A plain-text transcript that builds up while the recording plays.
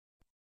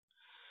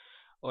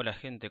Hola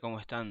gente, ¿cómo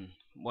están?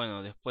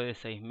 Bueno, después de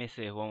 6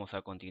 meses vamos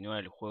a continuar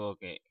el juego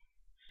que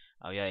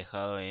había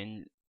dejado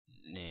en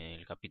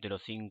el capítulo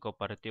 5,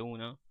 parte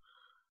uno.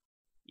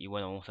 Y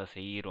bueno, vamos a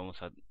seguir,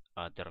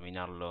 a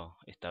terminarlo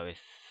esta vez.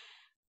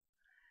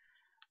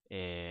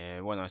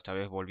 Bueno, esta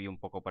vez volví un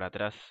poco para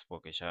atrás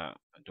porque ya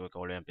tuve que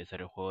volver a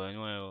empezar el juego de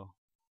nuevo.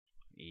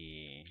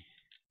 Y,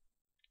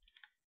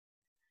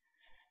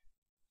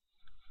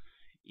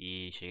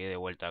 y llegué de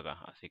vuelta acá.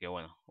 Así que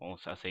bueno,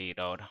 vamos a seguir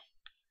ahora.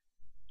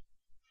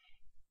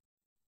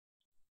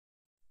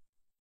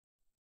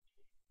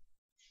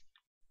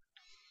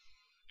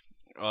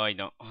 Ay,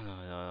 no.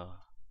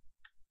 No.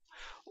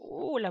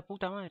 La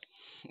puta madre.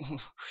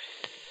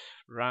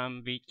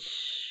 Ram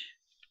Beach.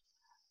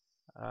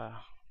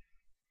 Ah,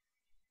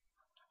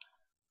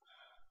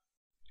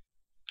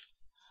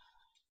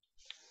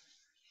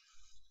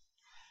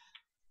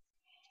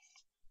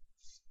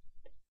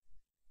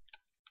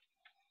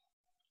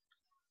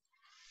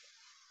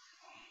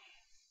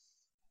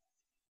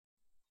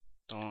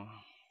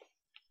 toma.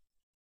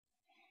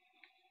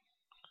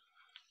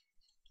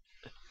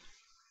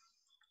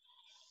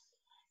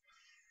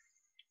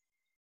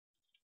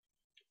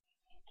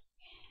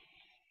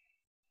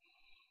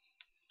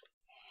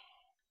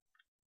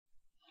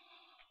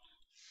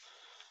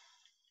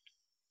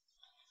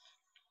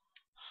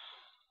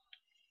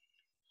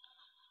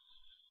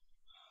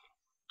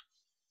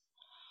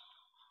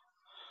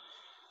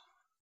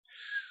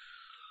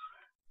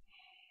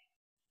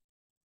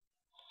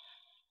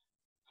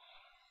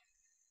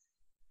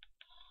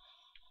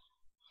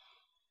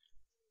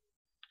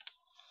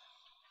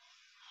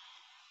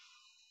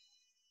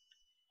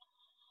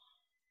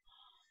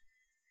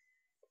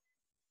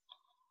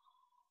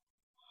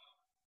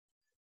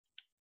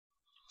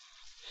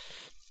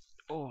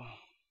 Oh.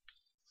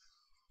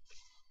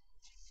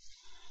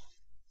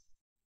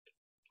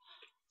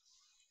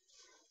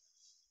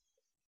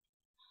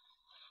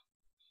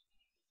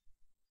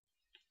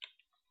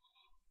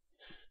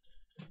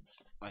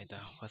 Ahí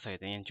está, pasa que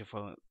tenía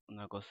enchufado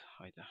una cosa,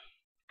 ahí está.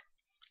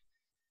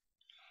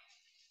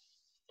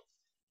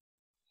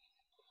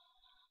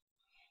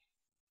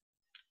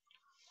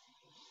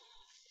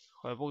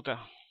 Hijo de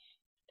puta.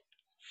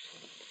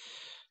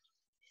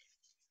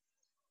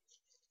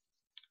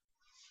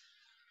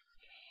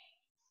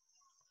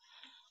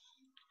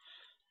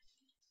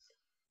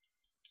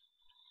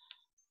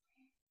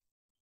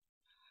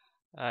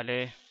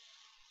 Dale.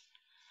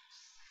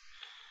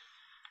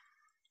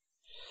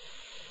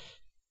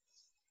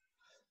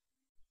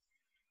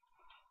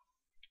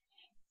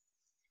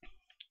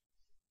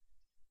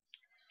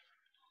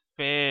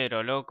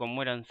 Pero loco,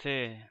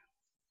 muéranse.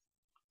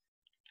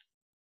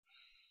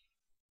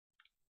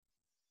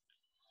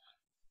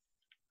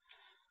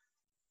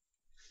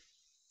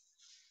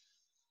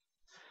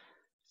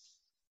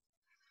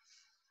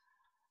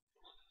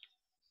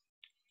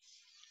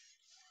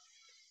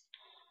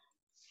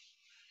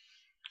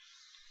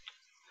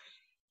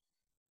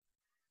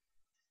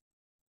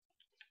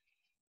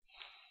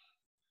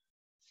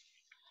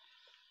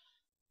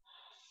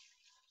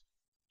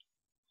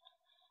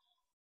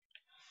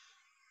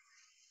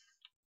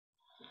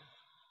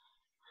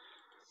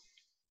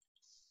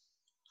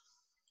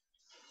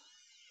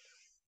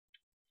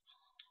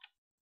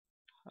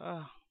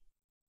 Ah,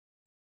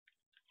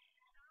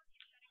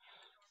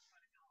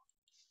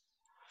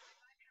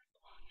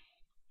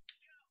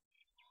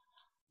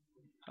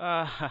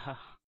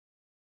 ah,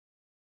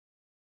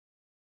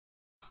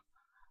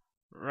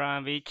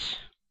 run, bitch.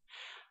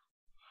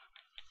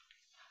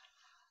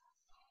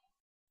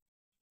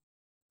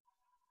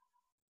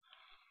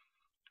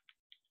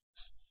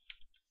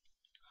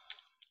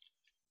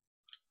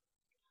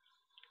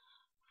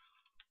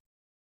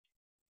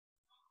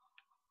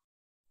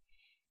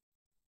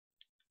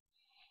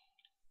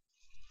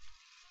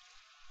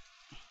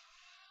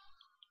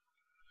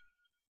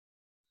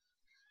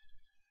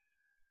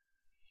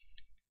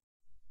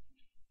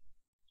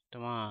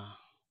 Toma.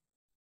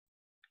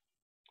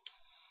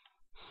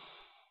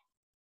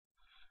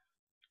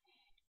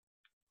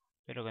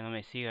 Espero que no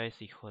me siga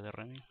ese hijo de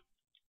remil.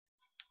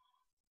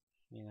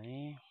 Bien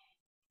ahí.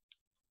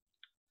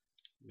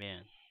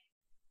 Bien.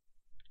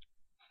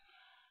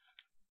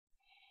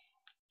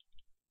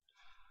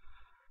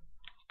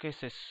 ¿Qué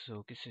es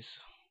eso? ¿Qué es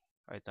eso?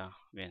 Ahí está,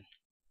 bien.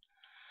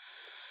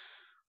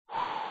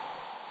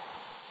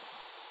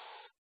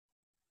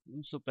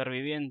 Un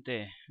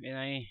superviviente. Bien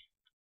ahí.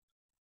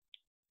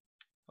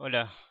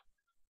 Hola.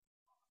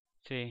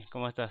 Sí,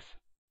 ¿cómo estás?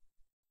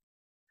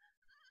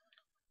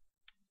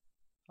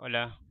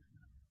 Hola.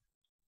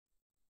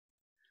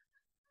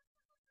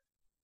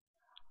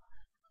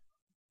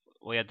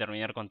 Voy a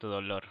terminar con tu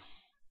dolor.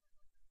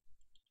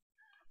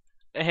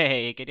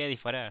 ¡Ey! Quería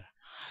disparar.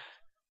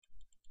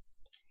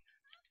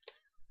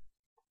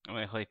 No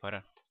me dejó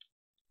disparar.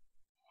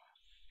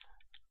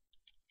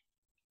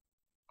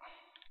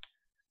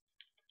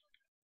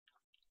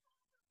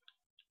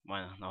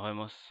 Bueno, nos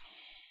vemos.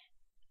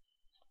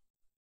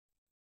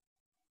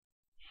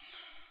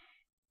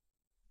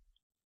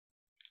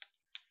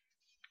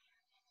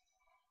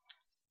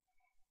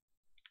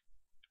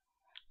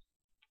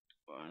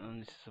 ¿A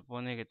dónde se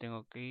supone que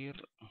tengo que ir?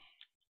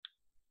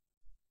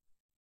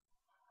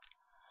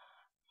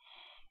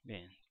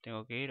 Bien,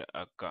 tengo que ir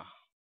acá.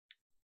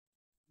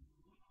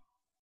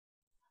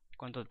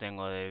 ¿Cuánto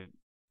tengo de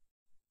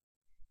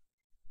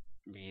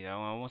vida?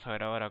 Vamos a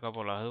grabar acá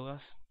por las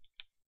dudas.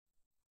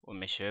 Uy,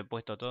 me llevé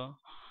puesto todo.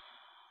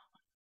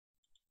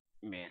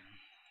 Bien,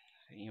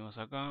 seguimos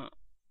acá.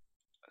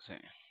 Sí,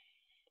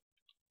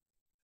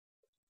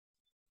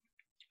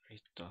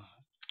 listo.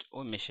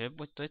 Uy, me llevé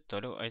puesto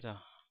esto, loco. Ahí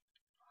está.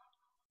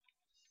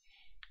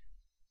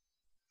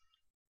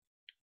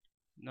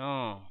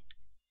 No.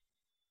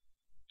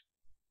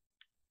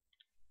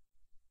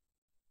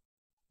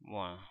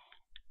 Bueno.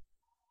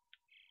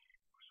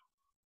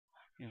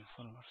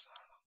 Informer.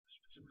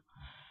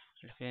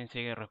 El gen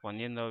sigue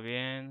respondiendo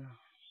bien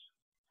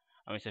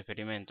a mis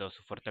experimentos.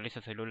 Su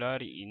fortaleza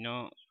celular y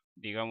no,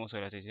 digamos, su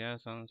elasticidad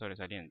son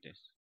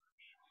sobresalientes.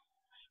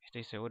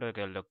 Estoy seguro de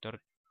que el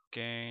doctor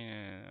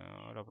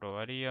Kane lo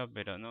probaría,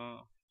 pero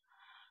no.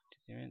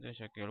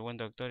 Ya que el buen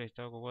doctor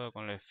está ocupado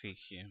con la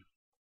efigie.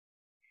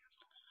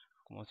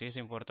 Como si eso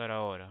importara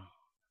ahora.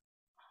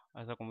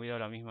 Hasta con vida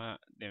la misma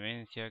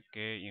demencia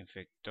que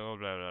infectó,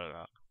 bla bla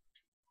bla.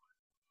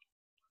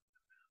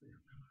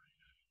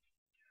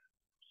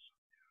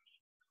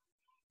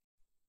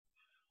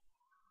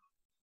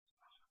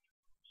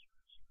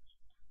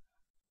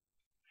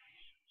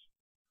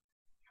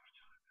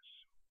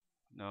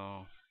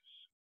 No,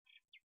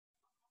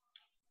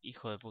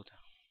 hijo de puta.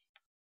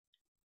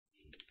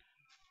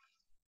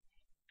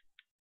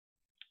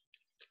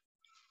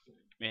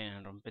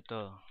 Bien, rompe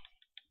todo.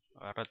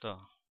 Agarra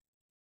todo.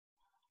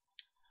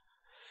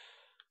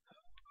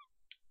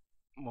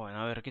 Bueno,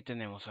 a ver, ¿qué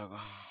tenemos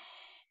acá?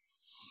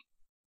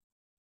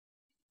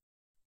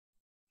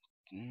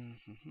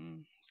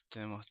 Ujujú.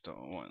 Tenemos todo.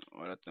 Bueno,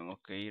 ahora tenemos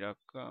que ir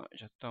acá.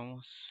 Ya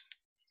estamos.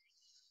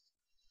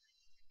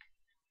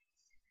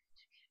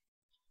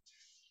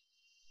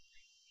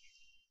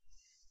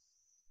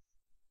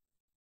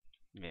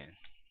 Bien,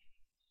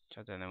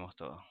 ya tenemos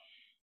todo.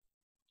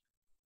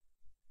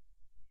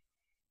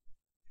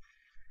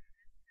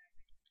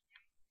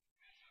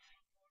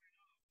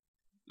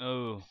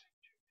 Oh,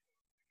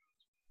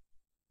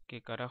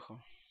 ¿qué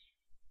carajo?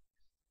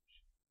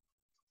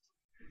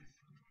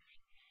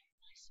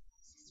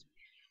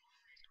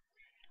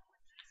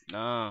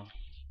 No,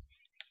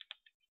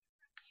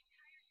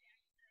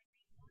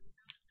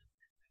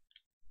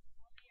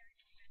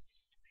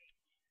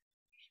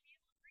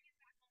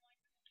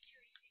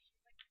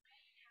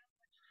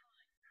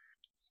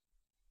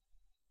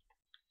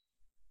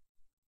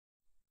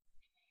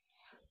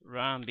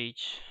 run,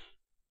 bitch.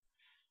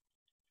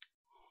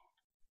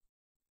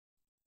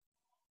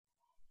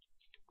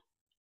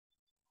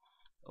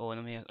 Oh,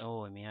 no me digas.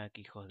 Oh, mira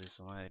qué hijos de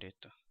su madre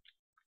esto.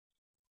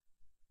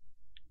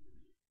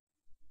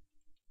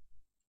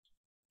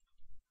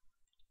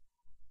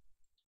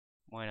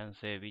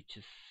 Muéranse,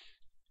 bitches.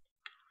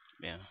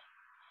 Bien,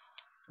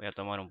 voy a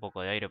tomar un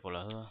poco de aire por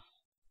las dudas.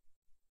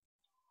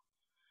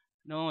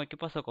 No, ¿y qué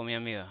pasó con mi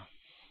amiga?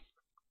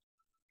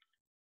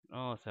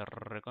 No, se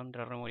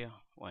recontra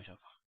remurió. Bueno, ya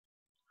fue.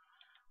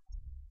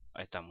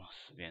 Ahí estamos.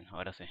 Bien,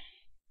 ahora sí.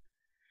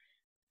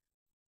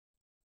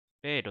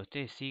 Pero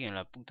ustedes siguen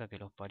la puta que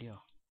los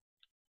parió.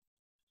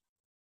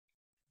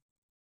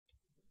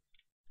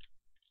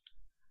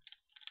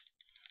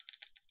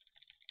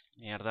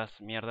 Mierdas,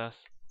 mierdas.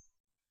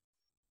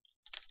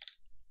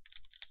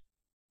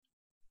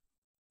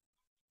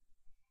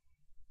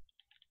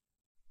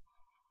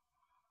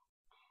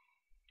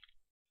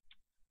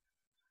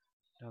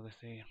 Tengo que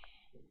seguir.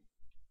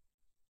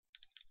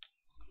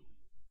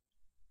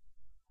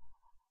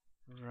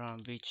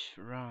 Run, bitch,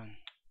 run.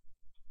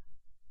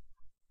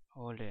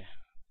 Ole.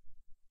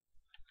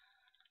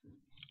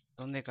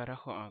 ¿Dónde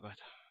carajo? Ah, acá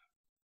está.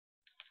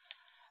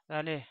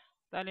 Dale,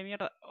 dale,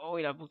 mierda.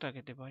 Uy, la puta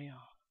que te parió.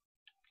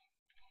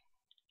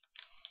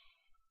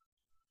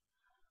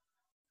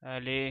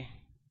 Dale.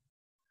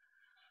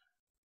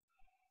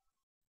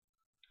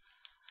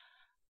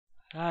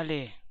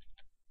 Dale.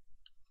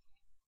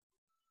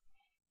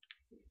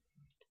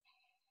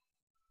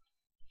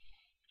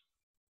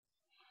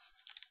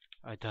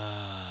 Ahí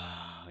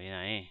está. Bien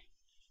ahí.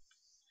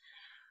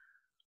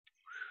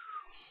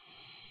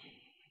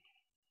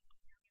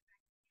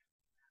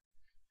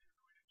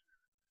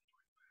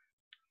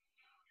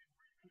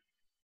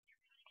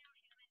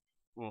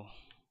 Uh,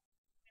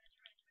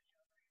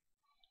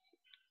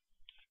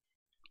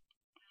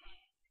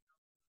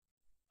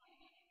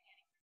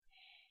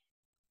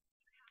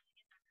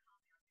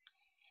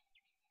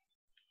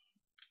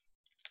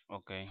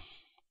 ok.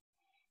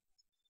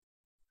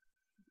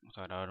 Vamos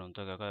a grabar un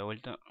toque acá de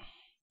vuelta.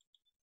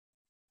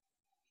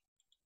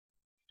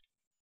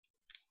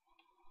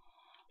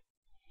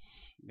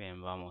 Bien,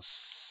 vamos.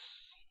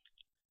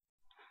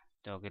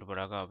 Tengo que ir por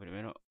acá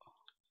primero.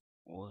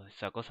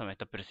 Esa cosa me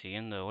está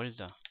persiguiendo de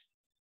vuelta.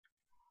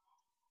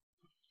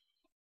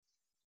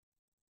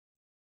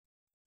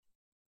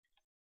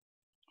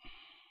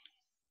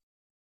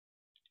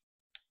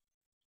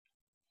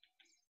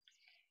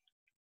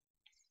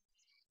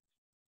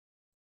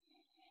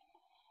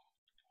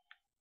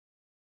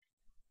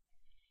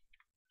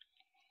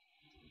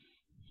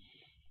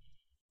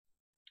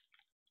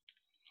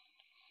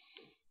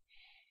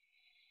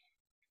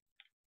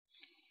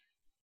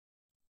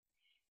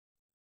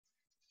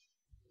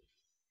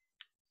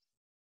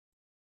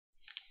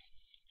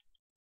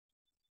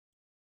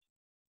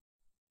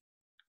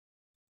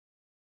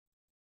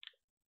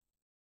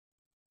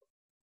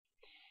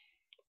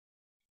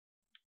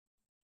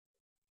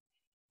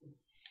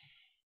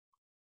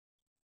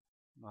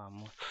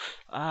 Vamos.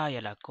 Ay,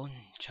 a la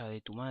concha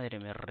de tu madre,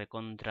 me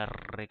recontra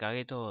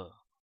recagué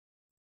todo.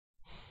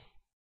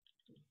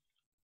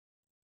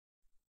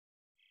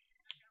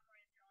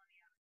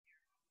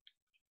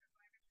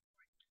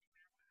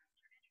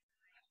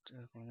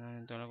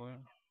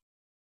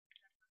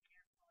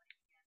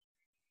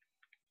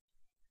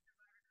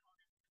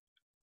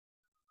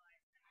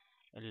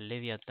 El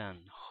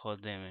Leviatán,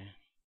 jodeme.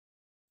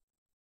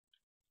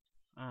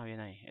 Ah, bien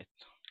ahí,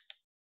 esto.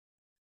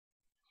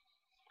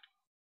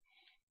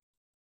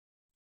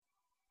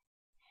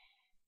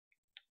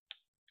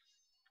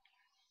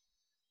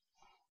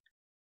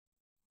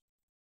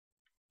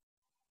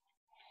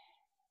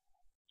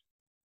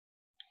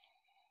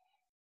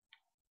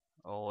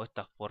 Oh,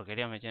 estas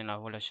porquerías me tienen las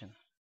bolas llenas.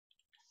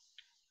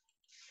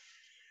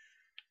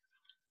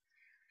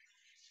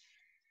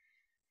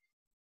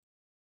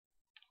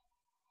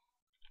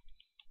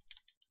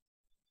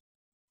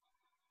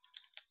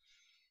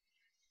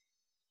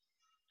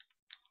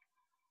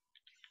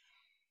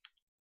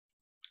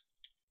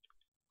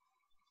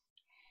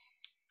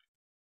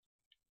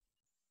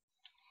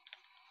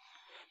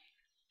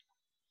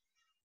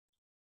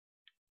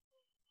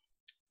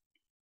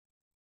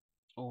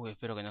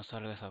 Espero que no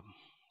salga esa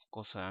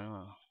cosa de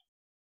nuevo.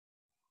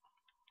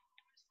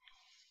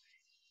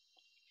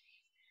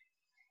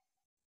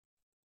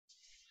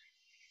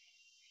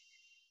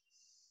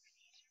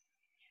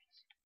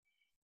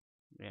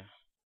 Bien.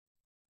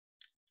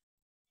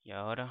 Y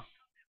ahora.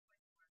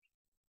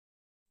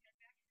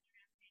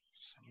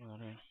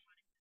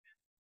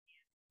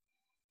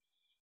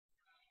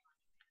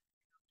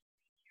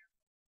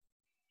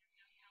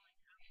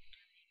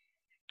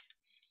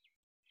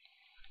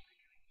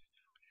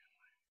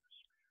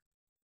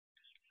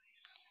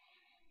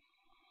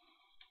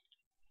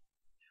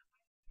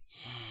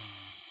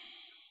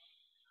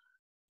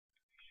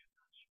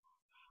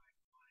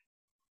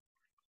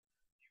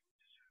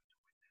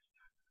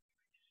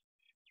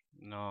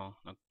 No,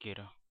 no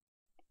quiero.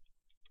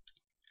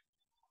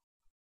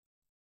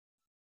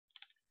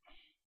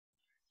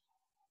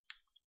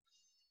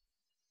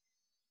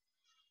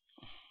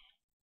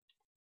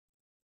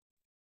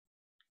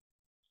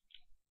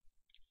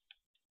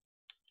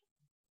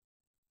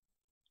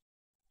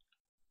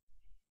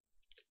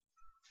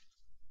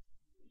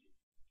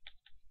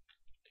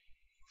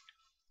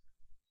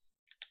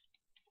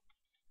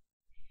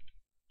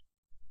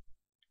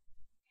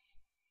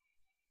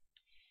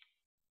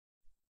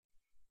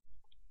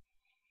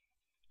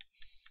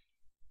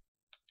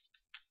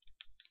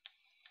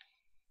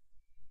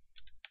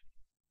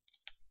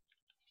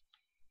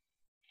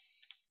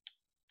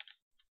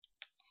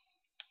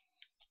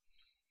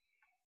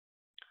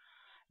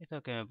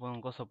 Esto que me pone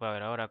un coso para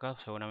grabar acá,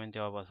 seguramente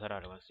va a pasar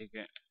algo, así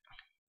que.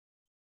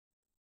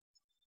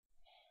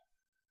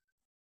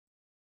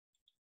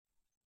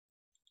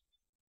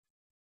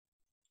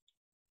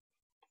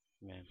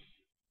 Bien.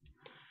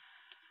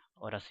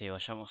 Ahora sí,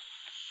 vayamos.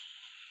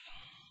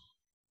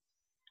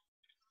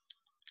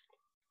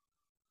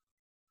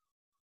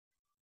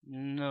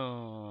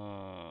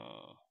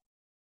 No.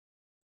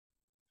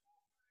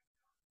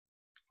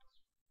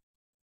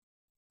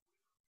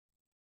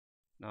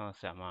 No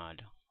sea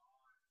malo.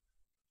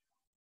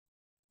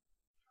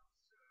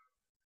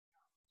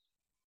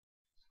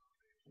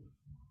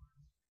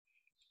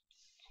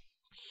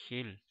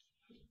 Gil.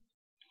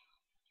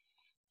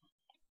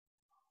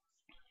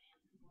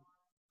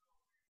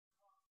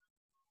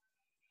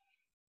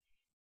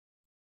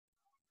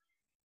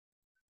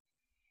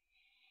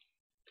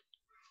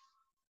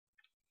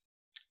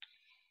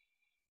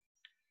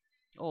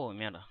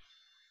 Mierda.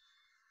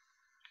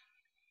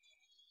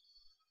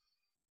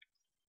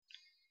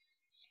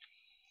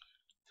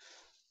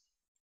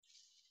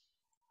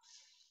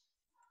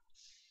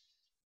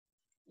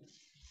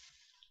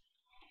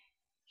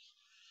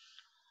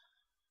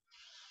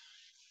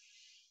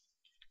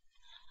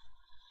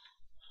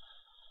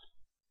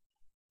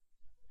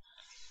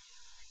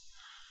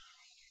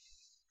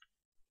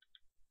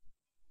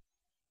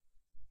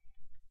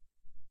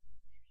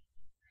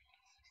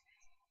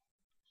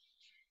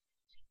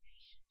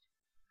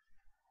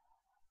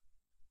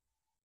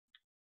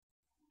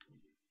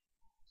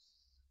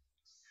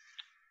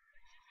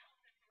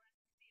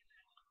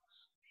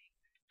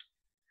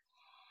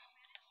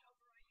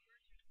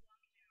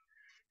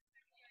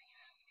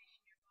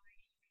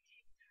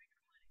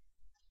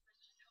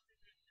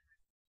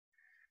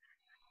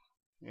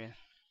 Bien.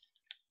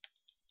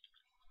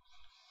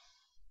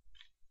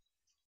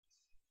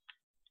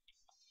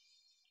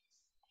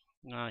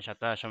 No, ya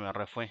está, ya me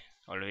refue.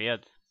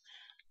 Olvídate.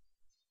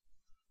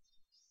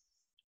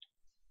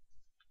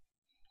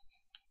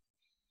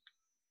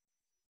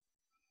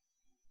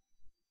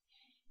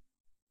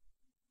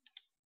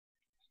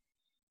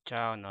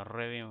 Chao, nos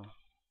revimos.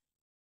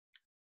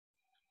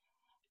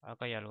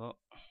 Acá hay algo.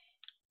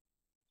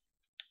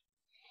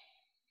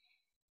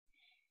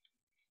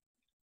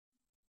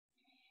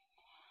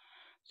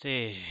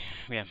 Sí,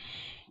 bien.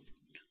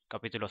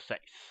 Capítulo 6.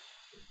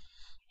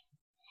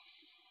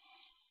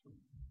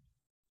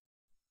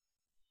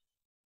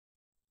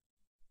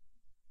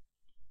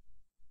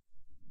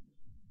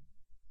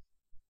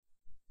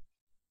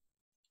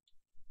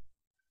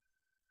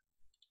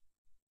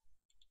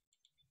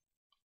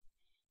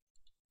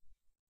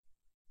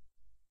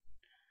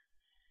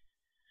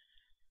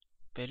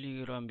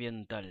 Peligro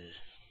ambiental.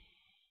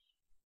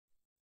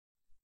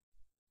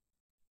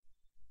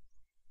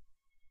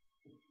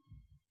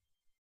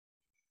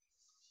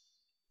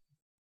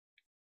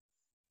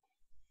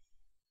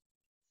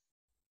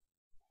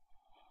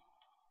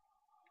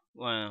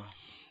 Bueno,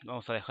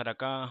 vamos a dejar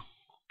acá.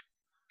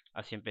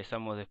 Así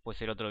empezamos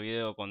después el otro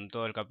video con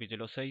todo el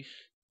capítulo 6.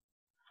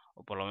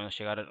 O por lo menos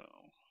llegar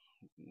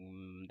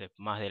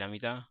más de la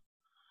mitad.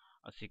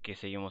 Así que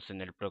seguimos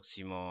en el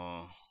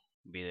próximo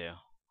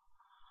video.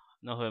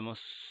 Nos vemos.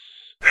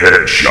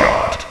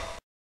 Headshot.